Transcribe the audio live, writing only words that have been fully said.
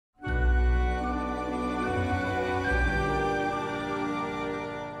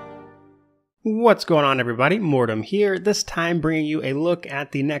What's going on, everybody? Mortem here, this time bringing you a look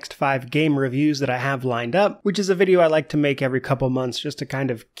at the next 5 game reviews that I have lined up, which is a video I like to make every couple months just to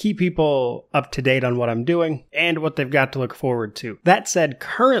kind of keep people up to date on what I'm doing and what they've got to look forward to. That said,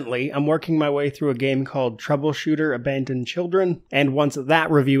 currently I'm working my way through a game called Troubleshooter Abandoned Children, and once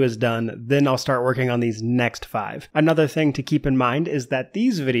that review is done, then I'll start working on these next 5. Another thing to keep in mind is that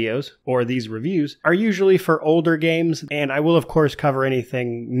these videos, or these reviews, are usually for older games, and I will of course cover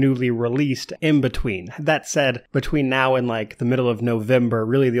anything newly released in between. That said, between now and like the middle of November,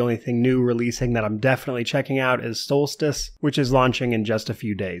 really the only thing new releasing that I'm definitely checking out is Solstice, which is launching in just a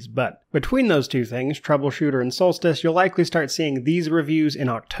few days. But between those two things, Troubleshooter and Solstice, you'll likely start seeing these reviews in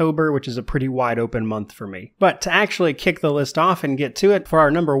October, which is a pretty wide open month for me. But to actually kick the list off and get to it, for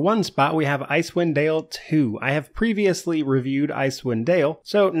our number 1 spot, we have Icewind Dale 2. I have previously reviewed Icewind Dale,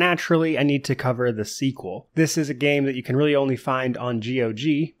 so naturally I need to cover the sequel. This is a game that you can really only find on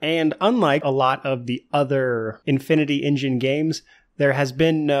GOG, and unlike a lot of the other Infinity Engine games, there has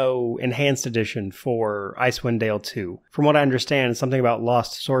been no enhanced edition for Icewind Dale 2. From what I understand, something about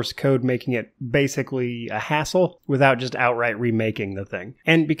lost source code making it basically a hassle without just outright remaking the thing.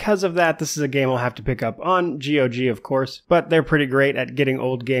 And because of that, this is a game I'll have to pick up on GOG, of course, but they're pretty great at getting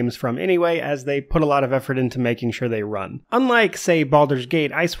old games from anyway, as they put a lot of effort into making sure they run. Unlike, say, Baldur's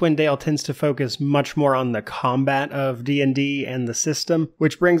Gate, Icewind Dale tends to focus much more on the combat of D&D and the system,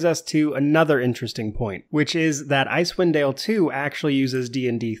 which brings us to another interesting point, which is that Icewind Dale 2 actually uses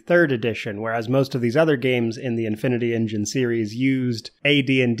D&D 3rd edition, whereas most of these other games in the Infinity Engine series used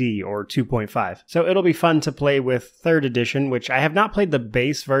AD&D or 2.5. So it'll be fun to play with 3rd edition, which I have not played the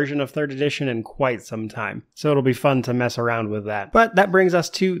base version of 3rd edition in quite some time. So it'll be fun to mess around with that. But that brings us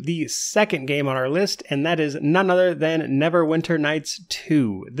to the second game on our list, and that is none other than Neverwinter Nights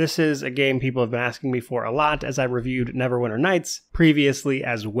 2. This is a game people have been asking me for a lot, as I reviewed Neverwinter Nights previously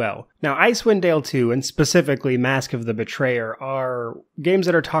as well. Now, Icewind Dale 2, and specifically Mask of the Betrayer, are games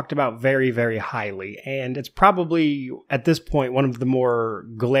that are talked about very, very highly, and it's probably, at this point, one of the more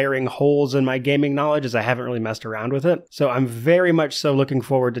glaring holes in my gaming knowledge, as I haven't really messed around with it. So I'm very much so looking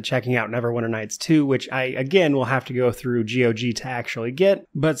forward to checking out Neverwinter Nights 2, which I, again, will have to go through GOG to actually get,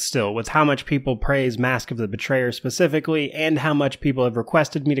 but still, with how much people praise Mask of the Betrayer specifically, and how much people have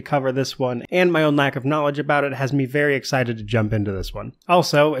requested me to cover this one, and my own lack of knowledge about it has me very excited to jump into this one.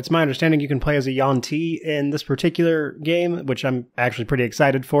 Also, it's my understanding you can play as a Yuan-ti in this particular game, which I'm actually pretty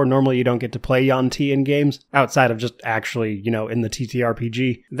excited for. Normally you don't get to play Yuan-ti in games, outside of just actually, in the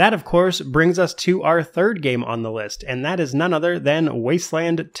TTRPG. That, of course, brings us to our third game on the list, and that is none other than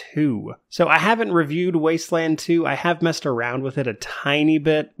Wasteland 2. So I haven't reviewed Wasteland 2, I have messed around with it a tiny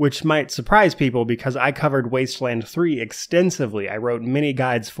bit, which might surprise people because I covered Wasteland 3 extensively. I wrote many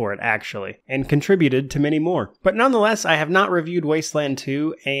guides for it, actually, and contributed to many more. But nonetheless, I have not reviewed Wasteland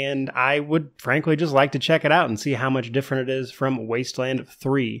 2, and I would frankly just like to check it out and see how much different it is from Wasteland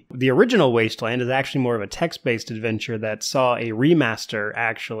 3. The original Wasteland is actually more of a text-based adventure that saw a remaster,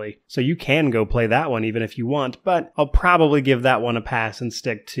 actually, so you can go play that one even if you want, but I'll probably give that one a pass and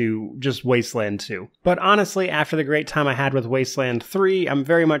stick to just Wasteland 2. But honestly, after the great time I had with Wasteland 3, I'm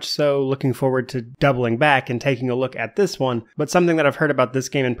very much so looking forward to doubling back and taking a look at this one, but something that I've heard about this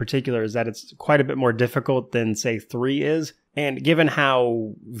game in particular is that it's quite a bit more difficult than, say, 3 is. And given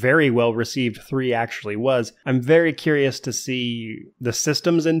how very well received 3 actually was, I'm very curious to see the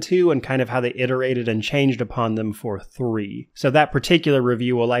systems in 2 and kind of how they iterated and changed upon them for 3. So that particular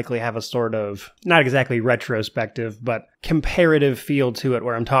review will likely have a sort of, not exactly retrospective, but comparative feel to it,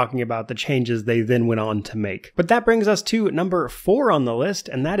 where I'm talking about the changes they then went on to make. But that brings us to number 4 on the list,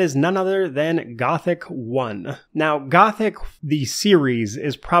 and that is none other than Gothic 1. Now, Gothic, the series,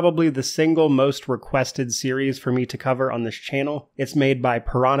 is probably the single most requested series for me to cover on this channel. It's made by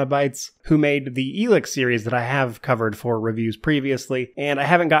Piranha Bytes, who made the Elix series that I have covered for reviews previously, and I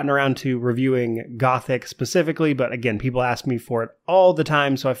haven't gotten around to reviewing Gothic specifically, but again, people ask me for it all the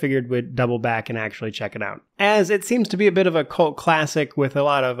time, so I figured we'd double back and actually check it out. As it seems to be a bit of a cult classic with a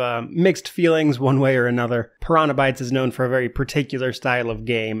lot of mixed feelings one way or another, Piranha Bytes is known for a very particular style of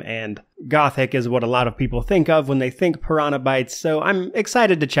game, and Gothic is what a lot of people think of when they think Piranha Bytes, so I'm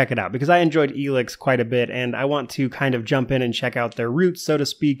excited to check it out because I enjoyed Elix quite a bit, and I want to kind of jump in and check out their roots, so to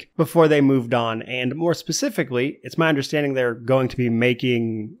speak, before they moved on. And more specifically, it's my understanding they're going to be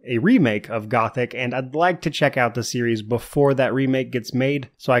making a remake of Gothic, and I'd like to check out the series before that remake gets made,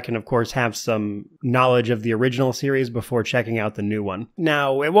 so I can of course have some knowledge of the original series before checking out the new one.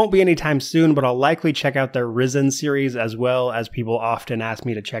 Now, it won't be anytime soon, but I'll likely check out their Risen series as well, as people often ask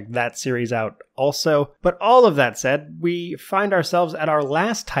me to check that series out also. But all of that said, we find ourselves at our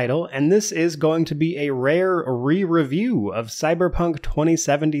last title, and this is going to be a rare re-review of Cyberpunk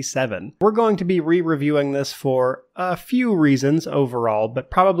 2077. We're going to be re-reviewing this for a few reasons overall,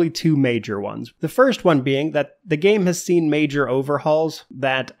 but probably two major ones. The first one being that the game has seen major overhauls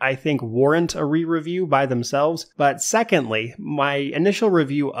that I think warrant a re-review by themselves. But secondly, my initial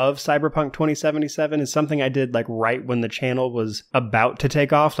review of Cyberpunk 2077 is something I did like right when the channel was about to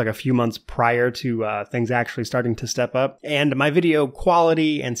take off, like a few months prior to things actually starting to step up. And my video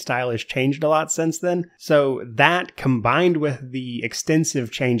quality and style has changed a lot since then. So that combined with the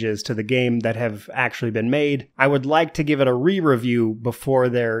extensive changes to the game that have actually been made, I would like to give it a re-review before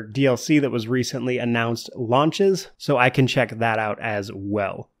their DLC that was recently announced launches, so I can check that out as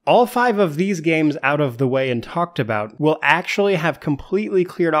well. All 5 of these games out of the way and talked about will actually have completely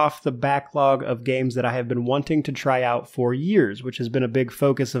cleared off the backlog of games that I have been wanting to try out for years, which has been a big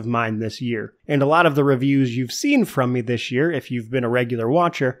focus of mine this year. And a lot of the reviews you've seen from me this year, if you've been a regular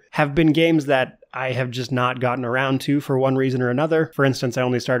watcher, have been games that I have just not gotten around to for one reason or another. For instance, I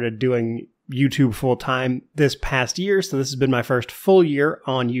only started doing YouTube full-time this past year, so this has been my first full year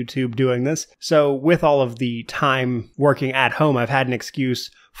on YouTube doing this. So with all of the time working at home, I've had an excuse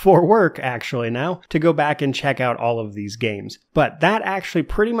for work actually now to go back and check out all of these games. But that actually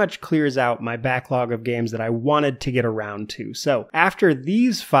pretty much clears out my backlog of games that I wanted to get around to. So after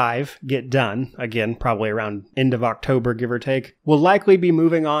these 5 get done, again, probably around end of October, give or take, we'll likely be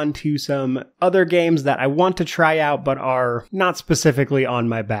moving on to some other games that I want to try out but are not specifically on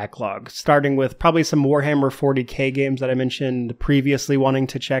my backlog. Starting with probably some Warhammer 40k games that I mentioned previously wanting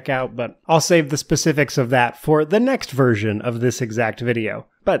to check out, but I'll save the specifics of that for the next version of this exact video.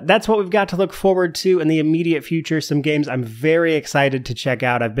 But that's what we've got to look forward to in the immediate future. Some games I'm very excited to check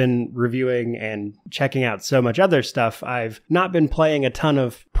out. I've been reviewing and checking out so much other stuff. I've not been playing a ton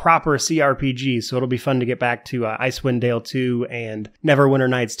of proper CRPGs, so it'll be fun to get back to Icewind Dale 2 and Neverwinter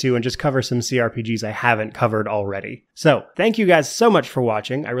Nights 2 and just cover some CRPGs I haven't covered already. So thank you guys so much for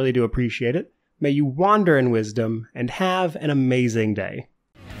watching. I really do appreciate it. May you wander in wisdom and have an amazing day.